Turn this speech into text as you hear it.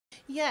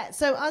Yeah,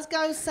 so as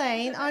Guy was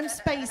saying, I'm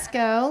Space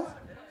Girl.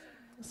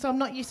 So I'm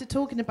not used to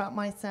talking about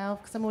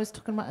myself because I'm always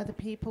talking about other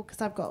people because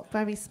I've got a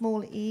very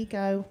small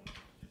ego.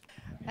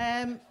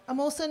 I'm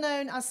also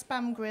known as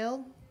Spam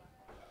Grill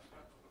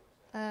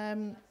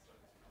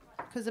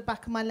because the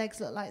back of my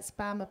legs look like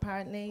spam,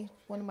 apparently.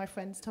 One of my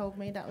friends told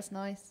me. That was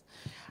nice.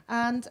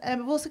 And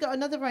I've also got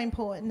another very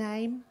important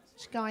name,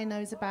 which Guy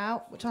knows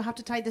about, which I'll have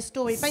to tell you the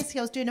story. Basically,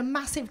 I was doing a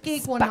massive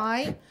gig one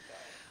night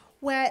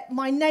where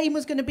my name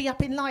was going to be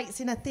up in lights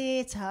in a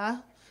theatre.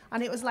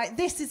 And it was like,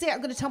 this is it. I'm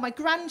going to tell my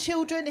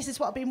grandchildren. This is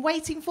what I've been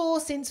waiting for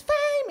since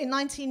fame in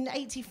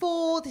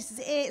 1984. This is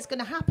it. It's going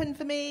to happen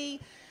for me.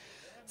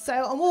 So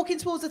I'm walking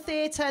towards the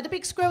theatre, the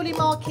big scrolling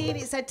marquee, and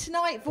it said,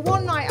 tonight, for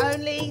one night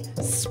only,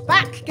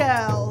 Spack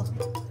Girl.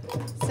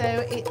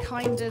 So it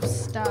kind of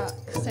stuck.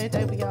 So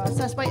there we are. So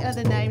that's my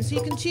other name. So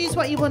you can choose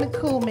what you want to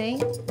call me.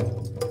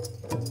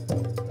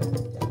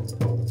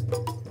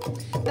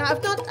 Now,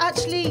 I've not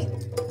actually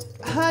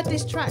heard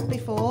this track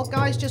before.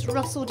 Guys just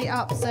rustled it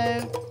up,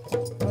 so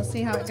we'll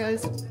see how it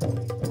goes.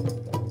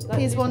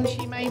 Here's one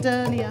she made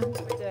earlier.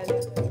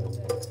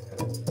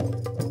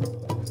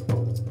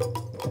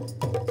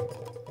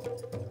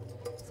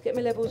 Let's get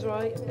my levels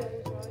right.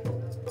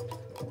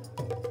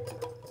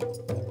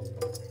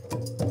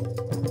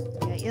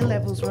 Get your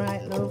levels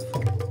right, love.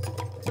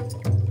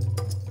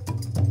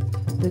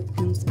 The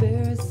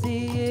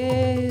conspiracy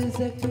is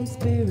a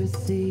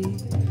conspiracy.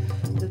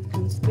 The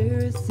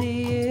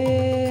conspiracy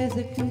is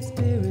a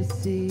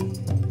conspiracy.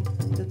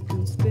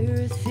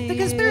 The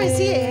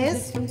conspiracy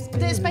is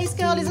that Space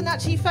Girl isn't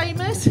actually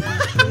famous. How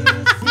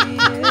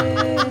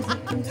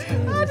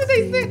do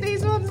they think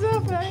these ones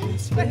up, eh?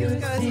 Space Girl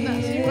isn't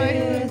actually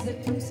famous.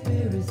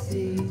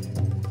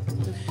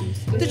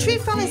 The true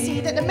fallacy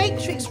that the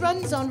Matrix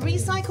runs on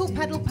recycled,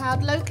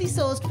 pedal-powered, locally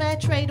sourced, fair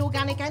trade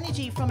organic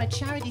energy from a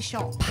charity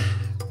shop.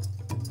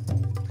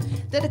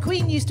 That the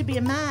Queen used to be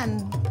a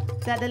man.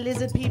 That the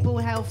lizard people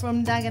hail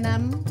from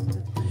Dagenham.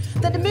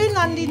 That the moon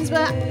landings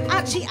were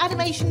actually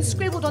animations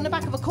scribbled on the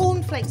back of a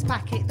cornflakes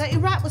packet. That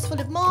Iraq was full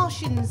of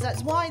Martians,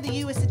 that's why the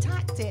US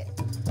attacked it.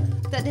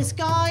 That the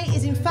sky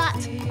is in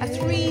fact a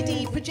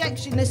 3D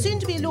projection. There's soon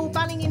to be a law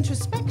banning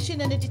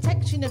introspection and a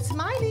detection of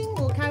smiling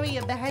will carry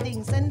a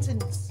beheading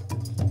sentence.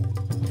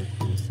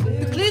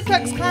 The Ku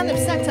Klux Klan have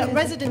set up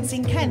residence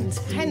in Kent,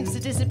 hence the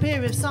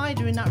disappearance of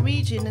cider in that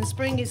region, and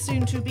spring is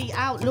soon to be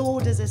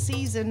outlawed as a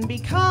season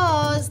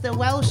because the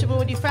Welsh have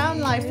already found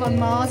life on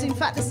Mars, in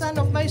fact the sun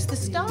of most of the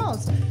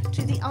stars,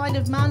 to the Isle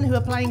of Man who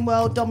are playing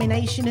world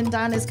domination, and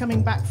Diana's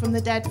coming back from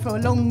the dead for a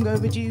long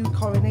overdue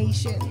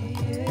coronation.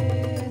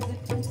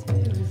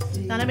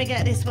 Now let me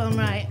get this one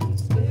right.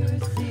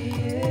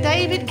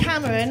 David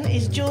Cameron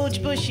is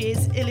George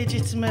Bush's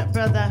illegitimate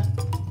brother.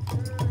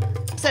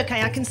 It's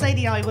okay, I can say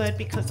the I word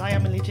because I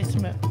am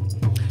illegitimate.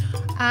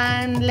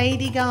 And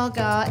Lady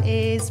Gaga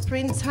is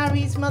Prince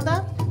Harry's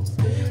mother.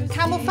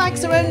 Camel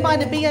fags are owned by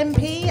the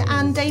BNP,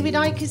 and David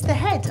Icke is the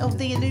head of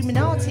the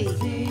Illuminati.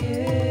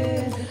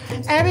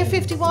 Area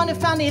 51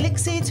 have found the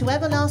elixir to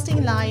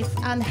everlasting life,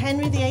 and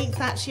Henry VIII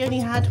actually only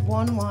had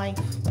one wife.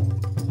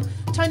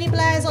 Tony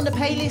Blair's on the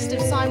pay list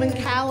of Simon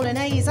Cowell, and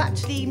A is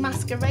actually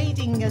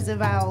masquerading as a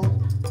vowel.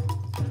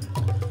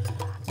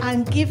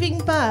 And giving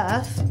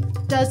birth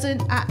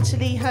doesn't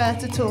actually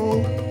hurt at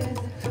all.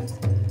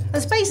 And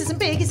space isn't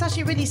big, it's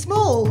actually really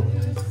small.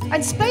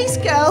 And Space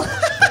Girl,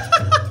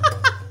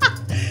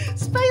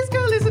 Space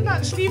Girl isn't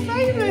actually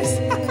famous.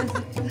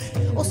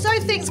 Or so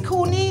thinks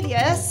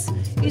Cornelius,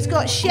 who's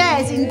got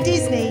shares in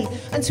Disney.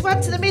 And to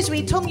add to the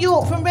misery, Tom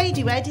York from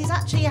Radiohead is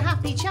actually a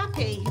happy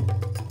chappy.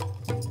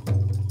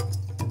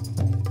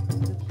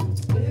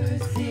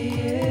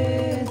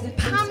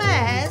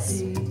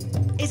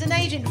 Is an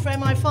agent for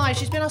MI5.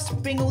 She's been asked to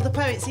bring all the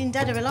poets in,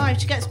 dead or alive.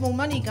 She gets more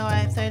money,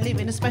 guy, if they're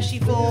living, especially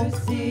for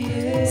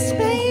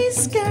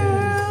Space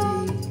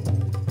Girl.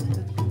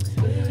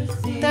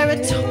 There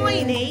are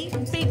tiny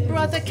Big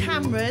Brother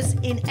cameras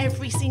in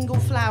every single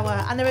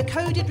flower, and there are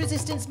coded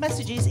resistance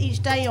messages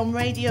each day on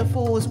Radio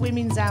 4's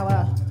Women's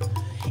Hour.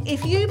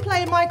 If you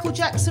play a Michael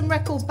Jackson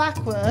record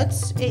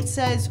backwards, it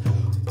says,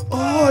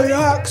 I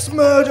axe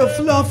murder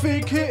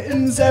fluffy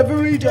kittens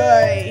every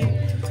day.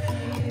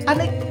 And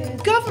the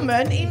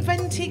government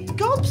invented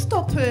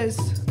gobstoppers,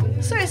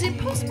 so it's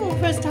impossible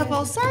for us to have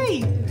our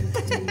say,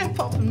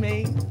 apart from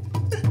me.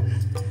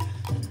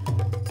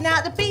 Now,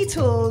 the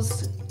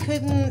Beatles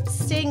couldn't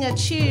sing a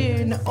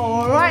tune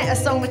or write a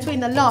song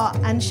between the lot,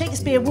 and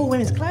Shakespeare wore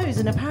women's clothes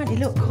and apparently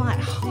looked quite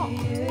hot.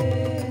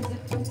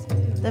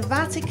 The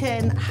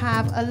Vatican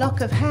have a lock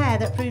of hair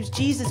that proves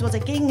Jesus was a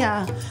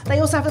ginger.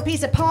 They also have a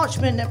piece of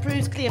parchment that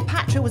proves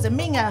Cleopatra was a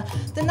minger.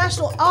 The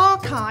National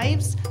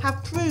Archives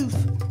have proof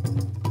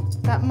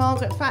that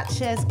Margaret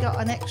Thatcher's got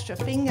an extra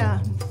finger.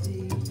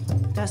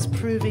 That's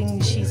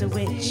proving she's a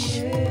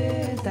witch.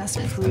 That's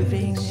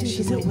proving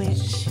she's a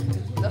witch.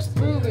 That's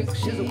proving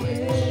she's a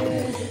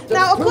witch.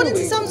 Now, according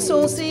to some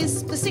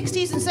sources, the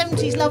 60s and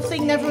 70s love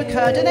thing never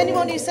occurred, and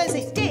anyone who says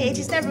it did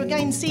is never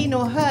again seen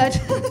or heard.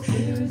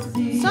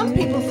 Some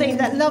people think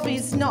that love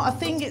is not a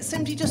thing, it's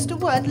simply just a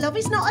word. Love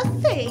is not a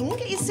thing,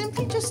 it's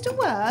simply just a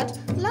word.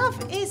 Love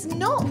is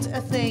not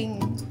a thing.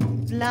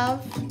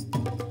 Love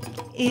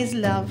is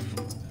love.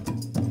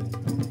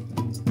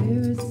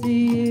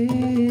 Conspiracy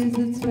is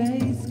that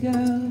space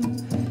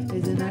girl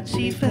isn't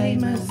actually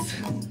famous.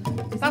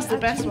 That's the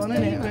best one,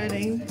 isn't it,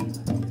 really?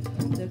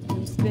 The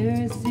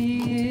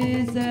conspiracy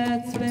is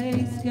that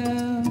space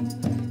girl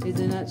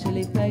isn't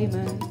actually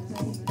famous.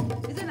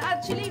 Isn't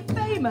actually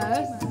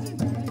famous?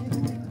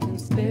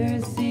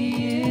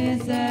 Conspiracy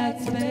is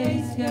that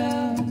space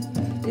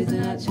girl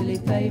isn't actually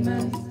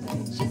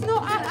famous. She's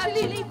not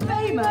actually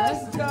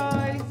famous,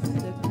 guys.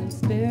 The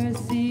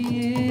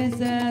conspiracy is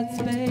that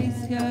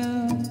space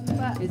girl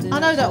isn't I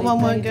know that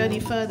one won't go famous. any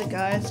further,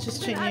 guys, just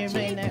between you and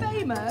me now.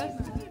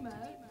 Famous?